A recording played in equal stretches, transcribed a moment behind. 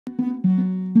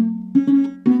Turkana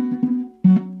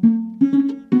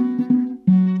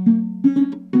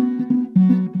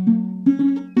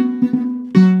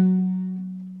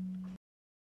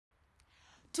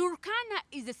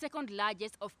is the second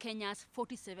largest of Kenya's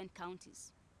 47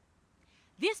 counties.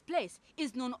 This place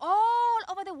is known all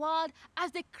over the world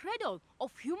as the cradle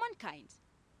of humankind.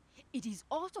 It is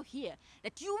also here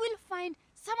that you will find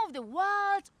some of the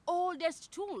world's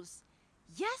oldest tools.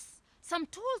 Yes, some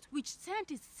tools which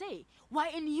scientists say were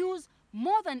in use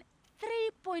more than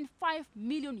 3.5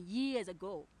 million years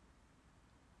ago.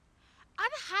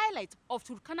 Other highlights of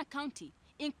Turkana County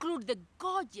include the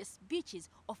gorgeous beaches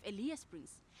of Elia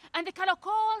Springs and the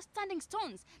Kalokol standing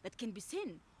stones that can be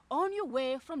seen on your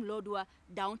way from Lodwar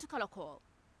down to Kalokol.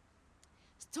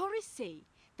 Stories say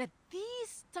that these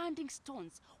standing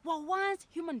stones were once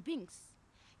human beings.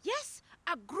 Yes,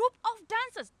 a group of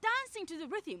dancers dancing to the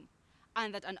rhythm,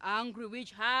 and that an angry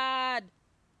witch had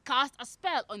cast a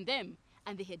spell on them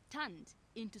and they had turned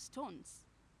into stones.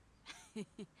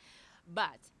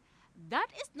 But that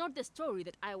is not the story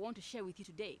that I want to share with you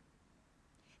today.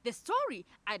 The story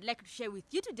I'd like to share with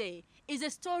you today is the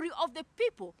story of the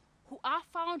people who are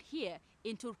found here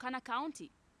in Turkana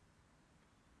County.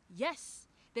 Yes,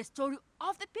 the story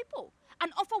of the people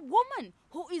and of a woman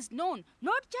who is known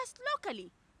not just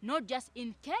locally, not just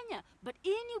in Kenya, but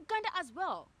in Uganda as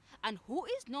well, and who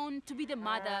is known to be the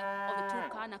mother of the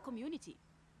Turkana community.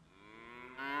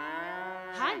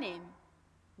 Her name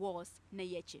was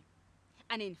Nayece.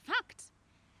 And in fact,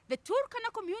 the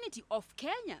Turkana community of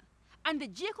Kenya and the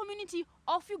Jia community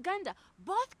of Uganda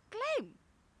both claim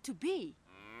to be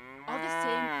of the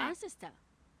same ancestor,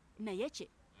 Nayece.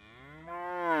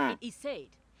 It is said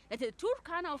that the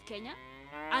Turkana of Kenya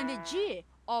and the Jia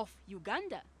of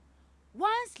Uganda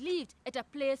once lived at a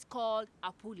place called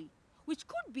Apuli, which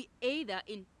could be either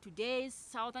in today's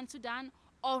southern Sudan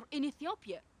or in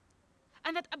Ethiopia.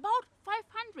 And that about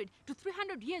 500 to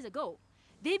 300 years ago,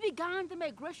 they began the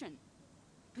migration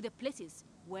to the places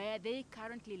where they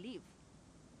currently live.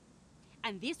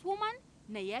 And this woman,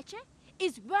 Nayece,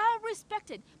 is well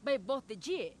respected by both the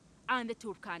Jia and the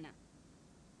Turkana.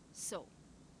 So,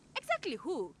 exactly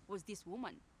who was this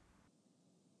woman?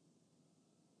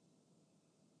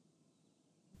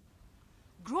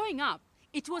 Growing up,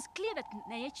 it was clear that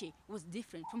Nayece was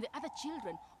different from the other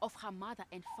children of her mother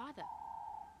and father.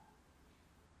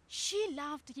 She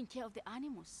loved taking care of the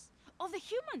animals, of the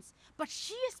humans, but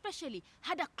she especially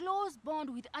had a close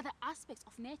bond with other aspects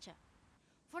of nature.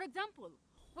 For example,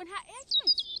 when her age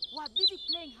mates were busy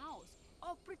playing house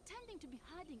or pretending to be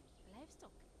herding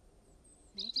livestock,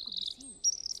 Nayece could be seen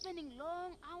spending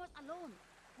long hours alone,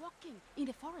 walking in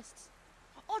the forests,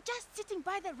 or just sitting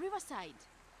by the riverside,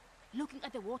 looking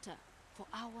at the water for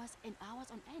hours and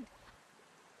hours on end,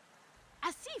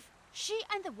 as if she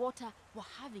and the water were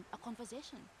having a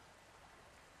conversation.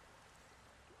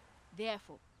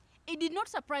 Therefore, it did not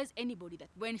surprise anybody that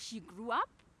when she grew up,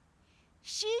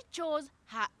 she chose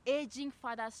her aging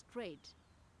father's trade.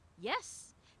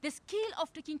 Yes, the skill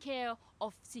of taking care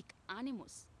of sick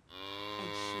animals. And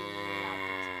she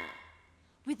loved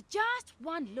it. With just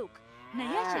one look,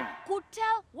 Nayece could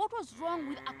tell what was wrong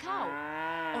with a cow,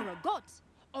 or a goat,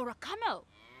 or a camel.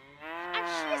 And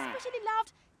she especially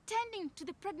loved tending to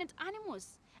the pregnant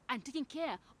animals and taking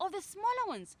care of the smaller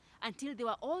ones until they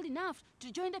were old enough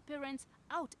to join their parents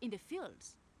out in the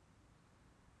fields.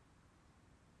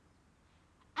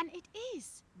 And it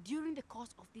is during the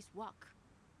course of this work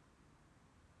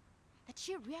that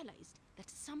she realized that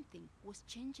something was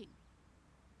changing.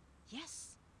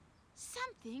 Yes,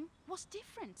 something was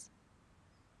different.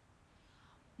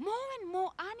 More and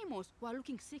more animals were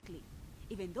looking sickly,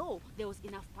 even though there was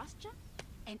enough pasture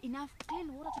and enough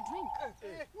clean water to drink.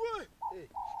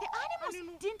 The animals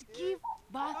didn't give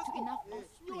birth to enough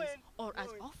offspring or as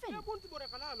often.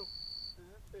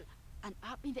 And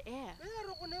up in the air,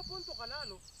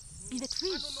 in the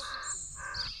trees,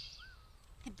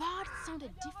 the birds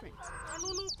sounded different.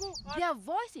 Their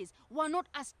voices were not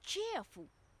as cheerful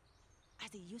as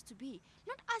they used to be,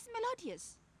 not as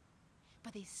melodious,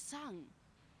 but they sang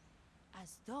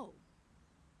as though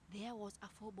there was a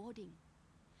foreboding,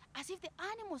 as if the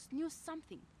animals knew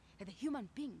something that the human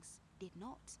beings did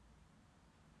not.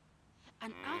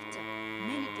 And after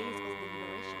many days of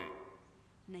deliberation,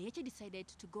 Nayece decided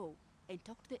to go and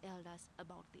talk to the elders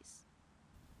about this.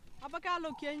 My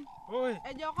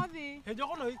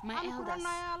elders,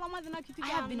 I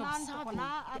have been observing the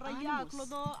animals,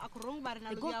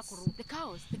 the goats, the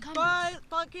cows, the camels,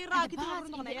 and the birds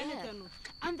in the air,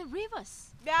 and the rivers.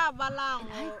 And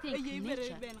I think nature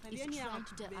is trying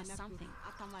to tell us something.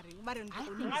 I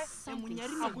think something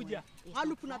is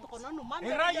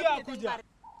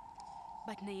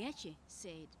But Nayece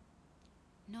said,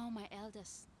 "No, my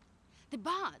elders, the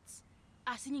birds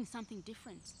are singing something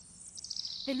different.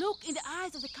 The look in the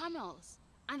eyes of the camels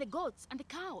and the goats and the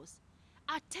cows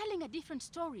are telling a different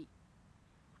story.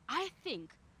 I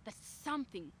think that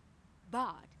something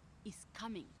bad is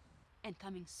coming, and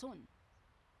coming soon."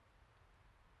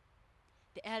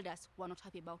 The elders were not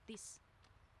happy about this.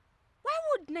 Why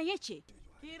would Nayece?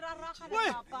 Nayece,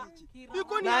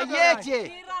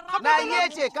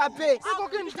 Kape.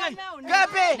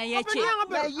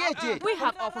 Nayece, we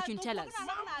have our fortune tellers.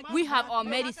 We have our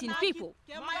medicine people.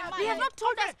 They have not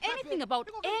told us anything about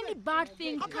any bad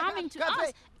thing coming to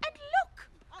us. And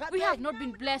look, we have not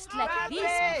been blessed like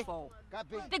this before.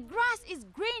 The grass is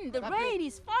green, the rain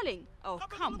is falling. Oh,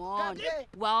 come on.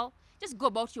 Well, just go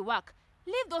about your work.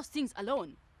 Leave those things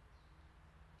alone.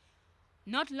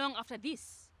 Not long after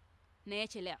this,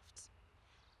 Nayece left.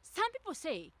 Some people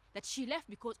say that she left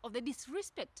because of the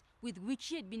disrespect with which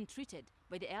she had been treated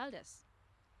by the elders.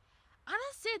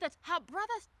 Others say that her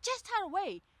brothers chased her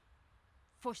away,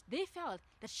 for they felt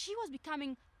that she was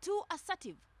becoming too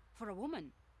assertive for a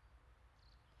woman.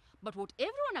 But what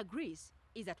everyone agrees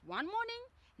is that one morning,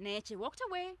 Nayece walked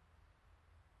away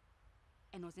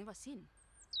and was never seen.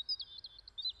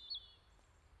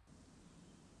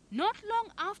 Not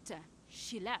long after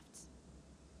she left,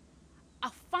 a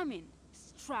famine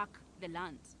struck the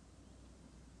land.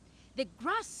 The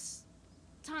grass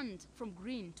turned from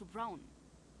green to brown.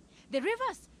 The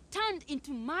rivers turned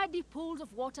into muddy pools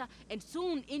of water and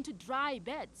soon into dry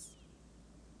beds.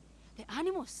 The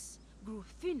animals grew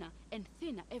thinner and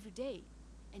thinner every day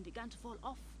and began to fall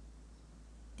off,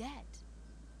 dead.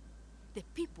 The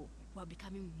people were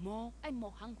becoming more and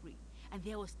more hungry, and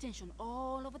there was tension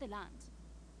all over the land.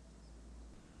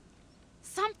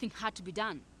 Something had to be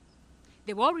done.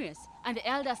 The warriors and the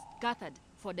elders gathered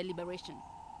for deliberation.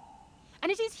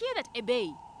 And it is here that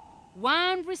Ebei,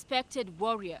 one respected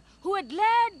warrior who had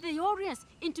led the warriors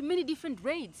into many different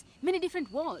raids, many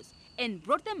different wars, and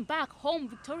brought them back home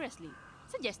victoriously,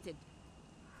 suggested,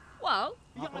 well,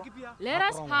 let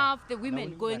us have the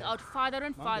women going out farther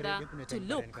and farther to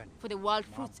look for the wild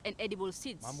fruits and edible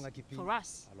seeds for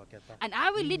us. And I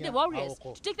will lead the warriors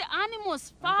to take the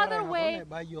animals farther away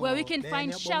where we can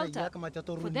find shelter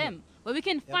for them, where we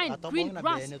can find green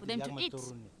grass for them to eat.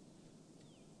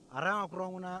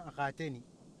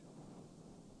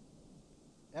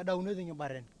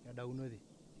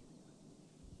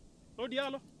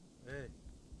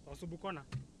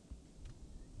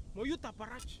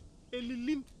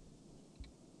 Elilim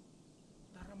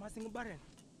tara masing baren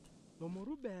no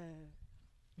morube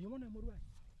bimona moruai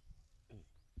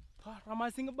tara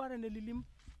masing baren elilim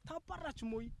taparach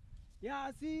moy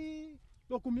ya si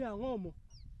lokumia ngomo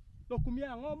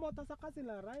tasakasi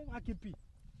la rai ngakipi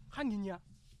khanginya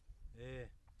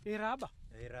iraba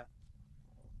ira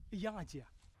yangachia.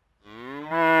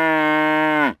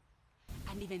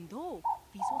 And even though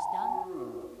this was done,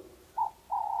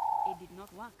 it did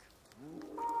not work.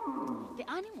 The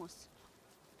animals,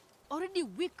 already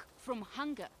weak from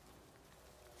hunger,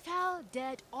 fell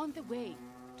dead on the way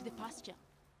to the pasture.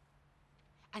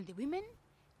 And the women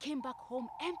came back home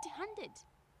empty-handed.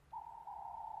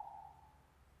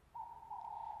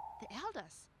 The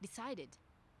elders decided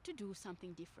to do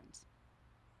something different.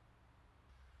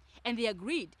 And they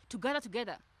agreed to gather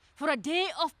together for a day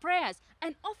of prayers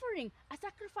and offering a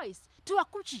sacrifice to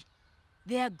Akuchi,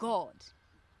 their god.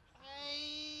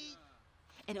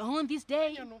 And on this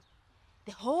day,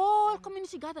 the whole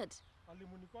community gathered,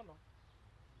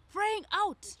 praying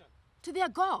out to their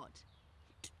God,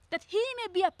 that he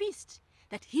may be appeased,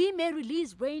 that he may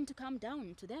release rain to come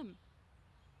down to them.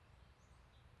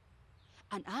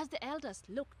 And as the elders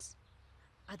looked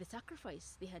at the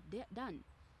sacrifice they had done,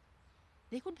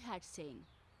 they could be heard saying,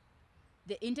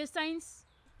 the intestines,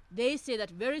 they say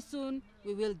that very soon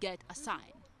we will get a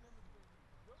sign.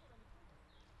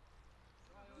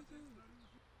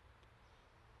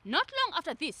 Not long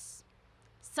after this,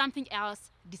 something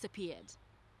else disappeared.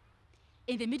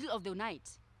 In the middle of the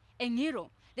night,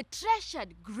 Engiro, the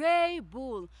treasured grey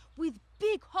bull with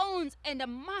big horns and a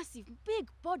massive big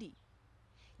body,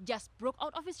 just broke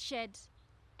out of his shed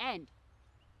and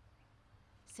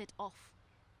set off.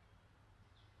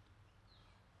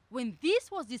 When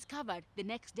this was discovered the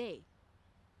next day,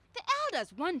 the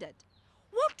elders wondered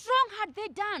what wrong had they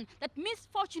done that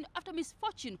misfortune after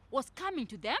misfortune was coming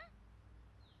to them?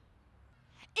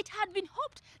 It had been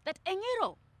hoped that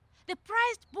Engiro, the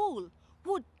prized bull,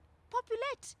 would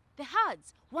populate the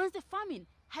herds once the famine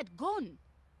had gone.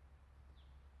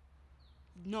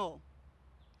 No,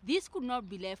 this could not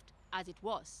be left as it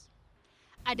was.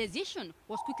 A decision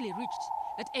was quickly reached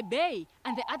that Ebe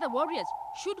and the other warriors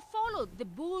should follow the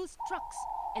bull's tracks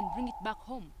and bring it back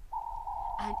home.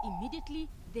 And immediately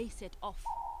they set off.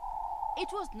 It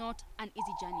was not an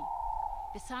easy journey.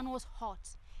 The sun was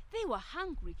hot, they were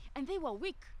hungry, and they were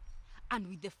weak. And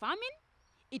with the famine,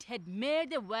 it had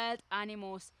made the wild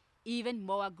animals even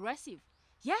more aggressive.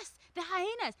 Yes, the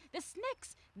hyenas, the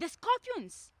snakes, the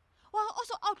scorpions were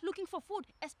also out looking for food,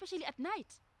 especially at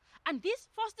night. And this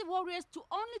forced the warriors to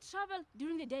only travel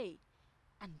during the day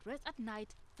and rest at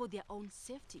night for their own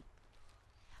safety.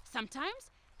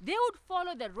 Sometimes they would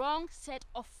follow the wrong set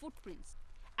of footprints,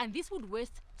 and this would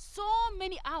waste so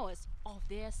many hours of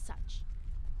their search.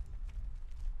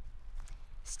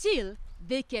 Still,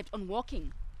 they kept on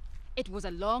walking. It was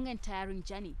a long and tiring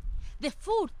journey. The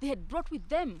food they had brought with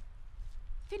them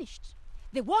finished.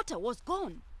 The water was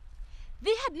gone.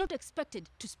 They had not expected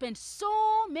to spend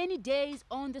so many days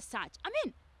on the search. I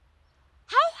mean,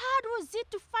 how hard was it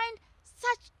to find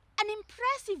such an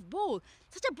impressive bull,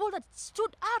 such a bull that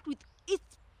stood out with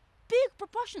its big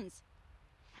proportions,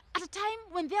 at a time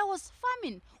when there was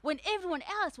famine, when everyone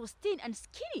else was thin and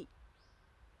skinny?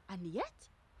 And yet,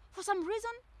 for some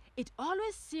reason, it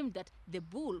always seemed that the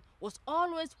bull was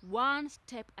always one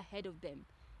step ahead of them,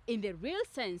 in the real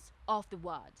sense of the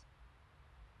word.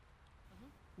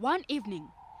 One evening,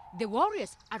 the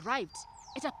warriors arrived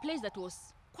at a place that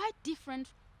was quite different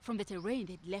from the terrain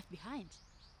they'd left behind.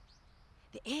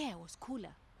 The air was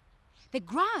cooler. The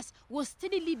grass was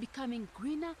steadily becoming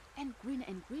greener and greener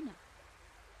and greener.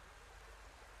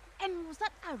 And was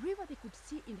that a river they could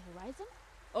see in the horizon?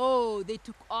 Oh, they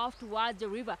took off towards the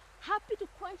river, happy to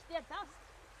quench their thirst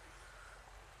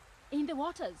in the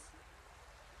waters.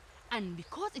 And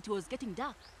because it was getting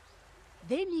dark,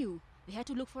 they knew they had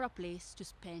to look for a place to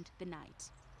spend the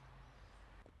night.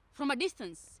 From a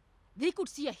distance, they could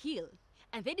see a hill,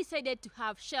 and they decided to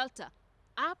have shelter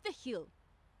up the hill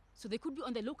so they could be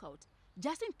on the lookout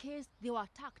just in case they were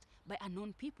attacked by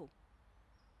unknown people.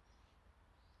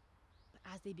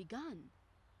 But as they began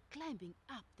climbing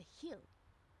up the hill,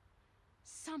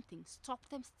 something stopped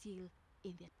them still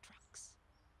in their tracks.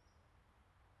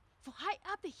 For high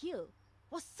up the hill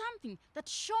was something that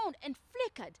shone and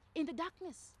flickered in the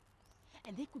darkness,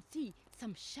 and they could see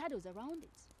some shadows around it.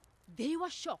 They were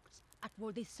shocked at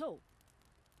what they saw.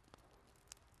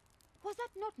 Was that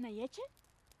not Nayece,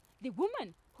 the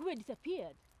woman who had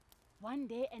disappeared one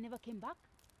day and never came back?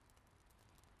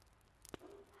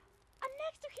 And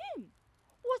next to him,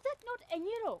 was that not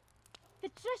Eniro, the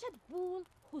treasured bull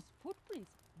whose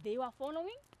footprints they were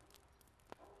following?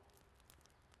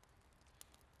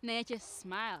 Nayece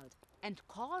smiled and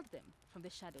called them from the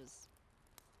shadows.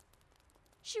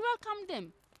 She welcomed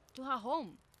them to her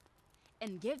home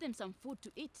and gave them some food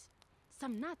to eat,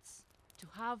 some nuts to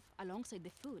have alongside the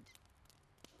food,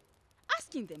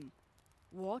 asking them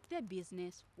what their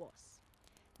business was.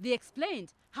 They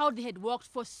explained how they had walked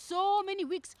for so many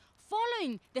weeks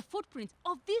following the footprints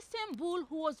of this same bull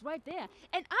who was right there,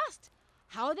 and asked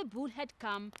how the bull had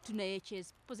come to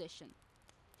Nayece's possession.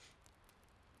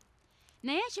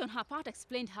 Nayece on her part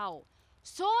explained how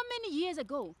so many years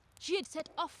ago she had set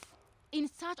off in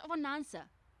search of an answer,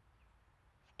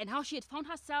 and how she had found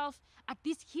herself at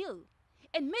this hill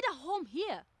and made a home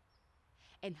here,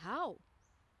 and how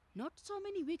not so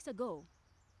many weeks ago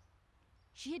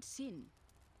she had seen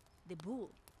the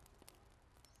bull.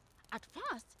 At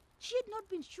first, she had not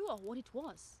been sure what it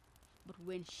was, but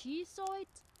when she saw it,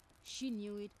 she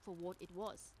knew it for what it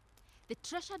was, the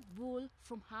treasured bull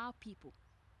from her people.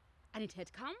 And it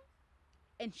had come,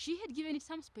 and she had given it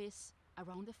some space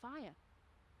around the fire.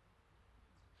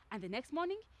 And the next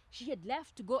morning, she had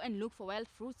left to go and look for wild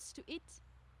fruits to eat.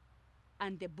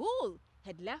 And the bull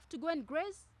had left to go and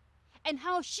graze. And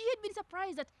how she had been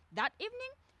surprised that that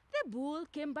evening, the bull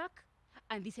came back.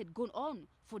 And this had gone on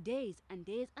for days and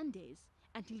days and days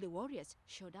until the warriors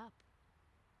showed up.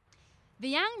 The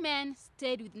young men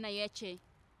stayed with Nayece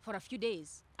for a few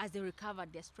days as they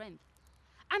recovered their strength.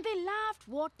 And they loved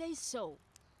what they saw.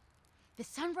 The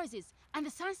sunrises and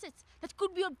the sunsets that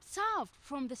could be observed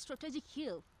from the strategic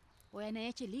hill where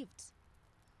Nayece lived.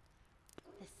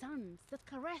 The suns that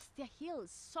caressed their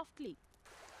hills softly.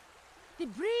 The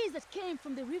breeze that came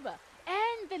from the river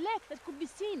and the lake that could be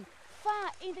seen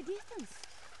far in the distance.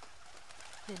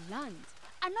 The land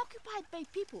unoccupied by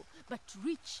people but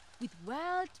rich with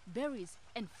wild berries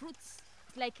and fruits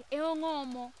like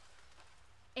eongomo,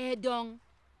 edong,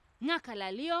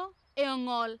 ngakalalio,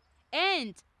 eongol,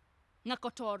 and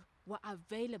ngakotor were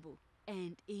available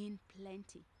and in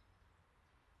plenty.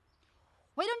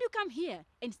 Why don't you come here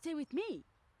and stay with me?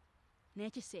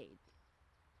 Nayece said.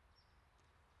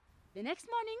 The next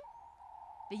morning,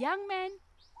 the young men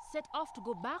set off to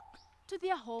go back to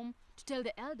their home to tell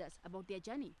the elders about their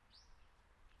journey.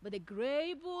 But the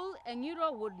grey bull,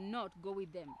 Engiro, would not go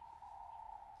with them.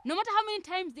 No matter how many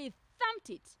times they thumped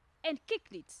it and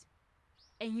kicked it,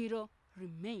 Engiro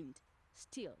remained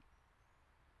still.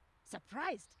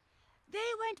 Surprised, they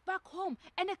went back home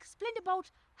and explained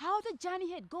about how the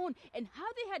journey had gone and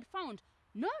how they had found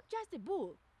not just the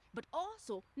bull, but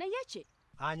also Nayece.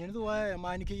 Anyen do wa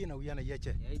mani ke yina wiya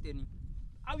Nayece.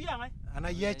 Awiya ngai.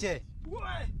 Nayece.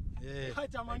 Wai. Ha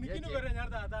jamani kini bere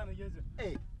nyarda ata Nayece.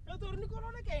 Ya tor ni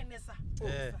kono ne ke enesa.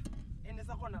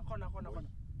 Enesa kona.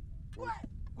 Wai.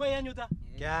 Ko yanyuta.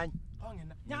 Kyan.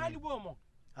 Hongena. Nyali bomo.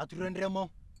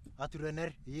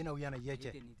 Aturener yina wiya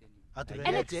Nayece.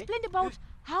 And explained about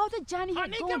how the journey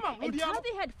had gone and how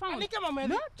they had found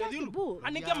not just the bull,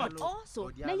 but also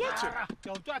Nayece,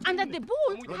 and that the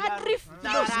bull had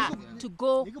refused to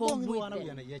go home with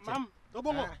them.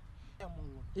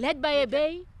 Led by a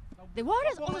bay, the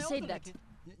warriors also said that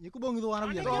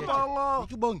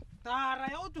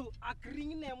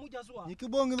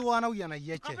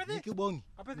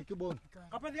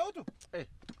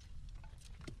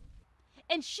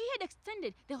and she had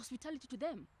extended the hospitality to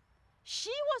them.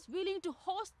 She was willing to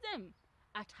host them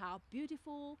at her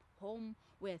beautiful home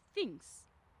where things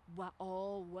were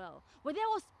all well, where there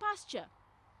was pasture,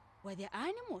 where their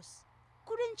animals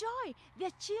could enjoy, their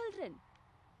children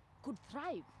could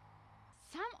thrive.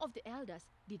 Some of the elders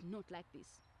did not like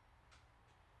this.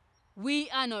 We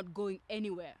are not going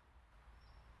anywhere.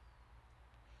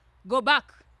 Go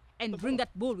back and bring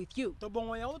that bull with you.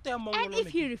 And if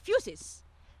he refuses,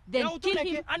 then kill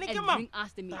him and bring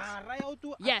us the meat.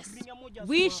 Yes,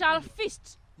 we shall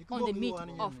feast on the meat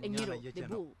of Engiro, the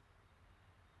bull.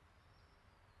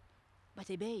 But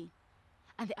Ebei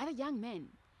and the other young men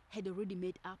had already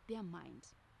made up their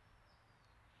minds.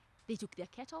 They took their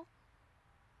cattle,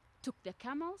 took their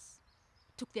camels,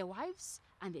 took their wives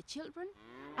and their children,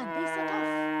 and they set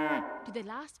off to the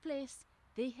last place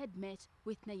they had met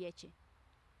with Nayece.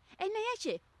 And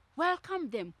Nayece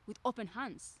welcomed them with open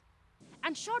hands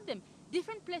and showed them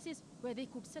different places where they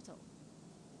could settle.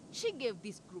 She gave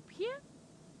this group here,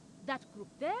 that group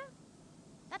there,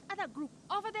 that other group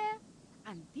over there,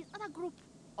 and this other group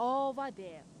over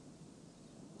there.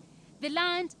 The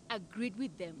land agreed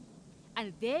with them,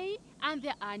 and they and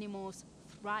their animals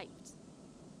thrived.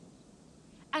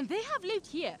 And they have lived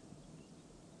here,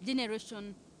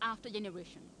 generation after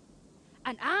generation.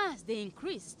 And as they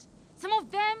increased, some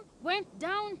of them went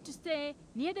down to stay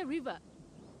near the river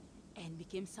and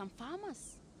became some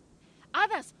farmers.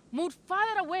 Others moved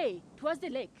farther away towards the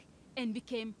lake and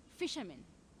became fishermen.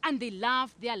 And they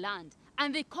loved their land,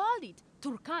 and they called it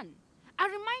Turkana, a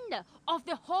reminder of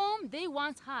the home they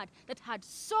once had that had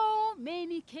so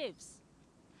many caves.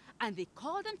 And they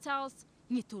called themselves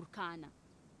Turkana.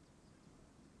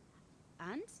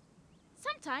 And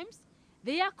sometimes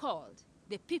they are called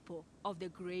the people of the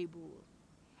grey bull.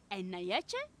 And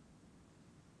Nayece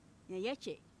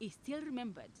is still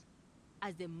remembered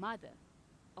as the mother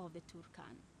of the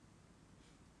Turkana.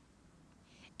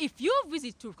 If you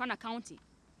visit Turkana County,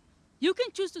 you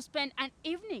can choose to spend an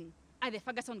evening at the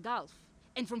Ferguson Gulf.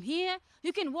 And from here,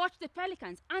 you can watch the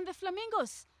pelicans and the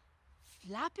flamingos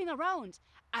flapping around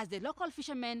as the local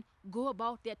fishermen go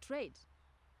about their trade.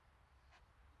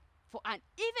 For an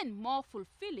even more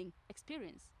fulfilling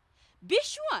experience, be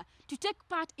sure to take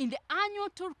part in the annual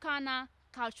Turkana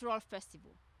Cultural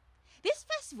Festival. This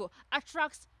festival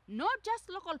attracts not just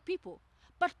local people,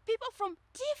 but people from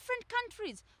different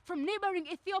countries, from neighboring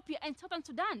Ethiopia and Southern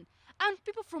Sudan, and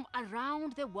people from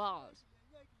around the world.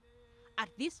 At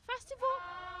this festival,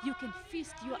 you can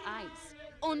feast your eyes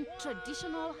on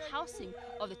traditional housing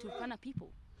of the Turkana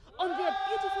people, on their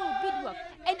beautiful beadwork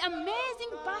and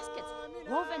amazing baskets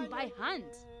woven by hand.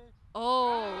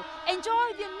 Oh,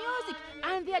 enjoy their music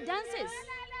and their dances.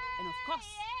 And of course,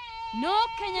 no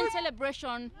Kenyan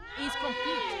celebration is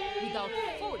complete without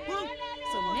food.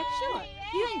 So make sure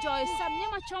you enjoy some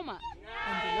nyama choma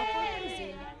and the local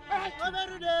cuisine.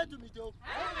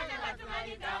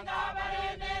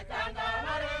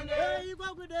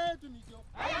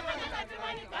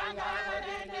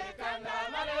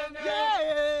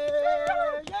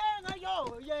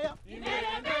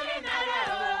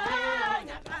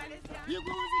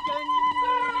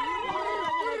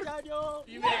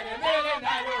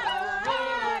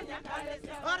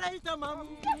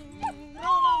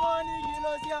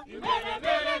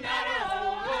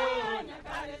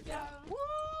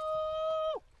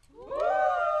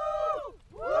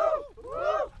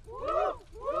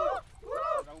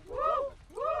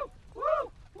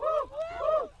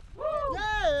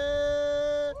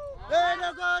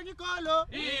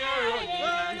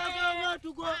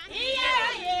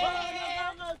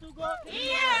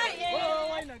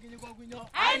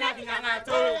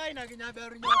 kinyamato. Aina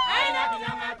kinyabernyo. Aina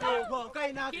kinyamato.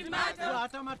 Bokaina kimato.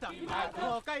 Atamata.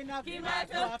 Bokaina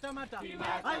kimato. Atamata.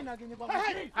 Aina kinyiko.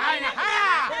 Aina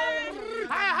haya.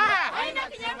 Haya haya. Aina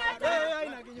kinyamato.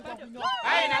 Aina kinyiko kunyo.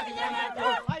 Aina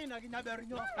kinyamato. Aina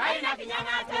kinyabernyo. Aina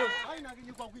kinyamato. Aina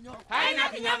kinyiko kunyo. Aina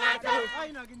kinyamato.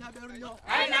 Aina kinyabernyo.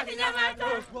 Aina kinyamato.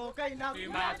 Bokaina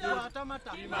kimato.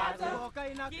 Atamata.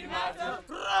 Bokaina kimato.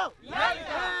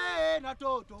 Na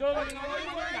toto.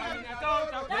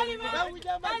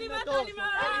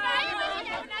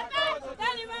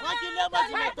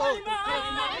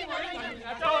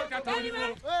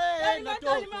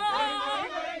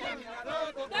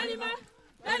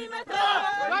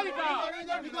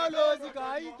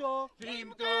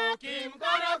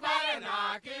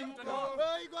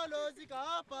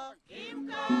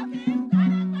 Kimko,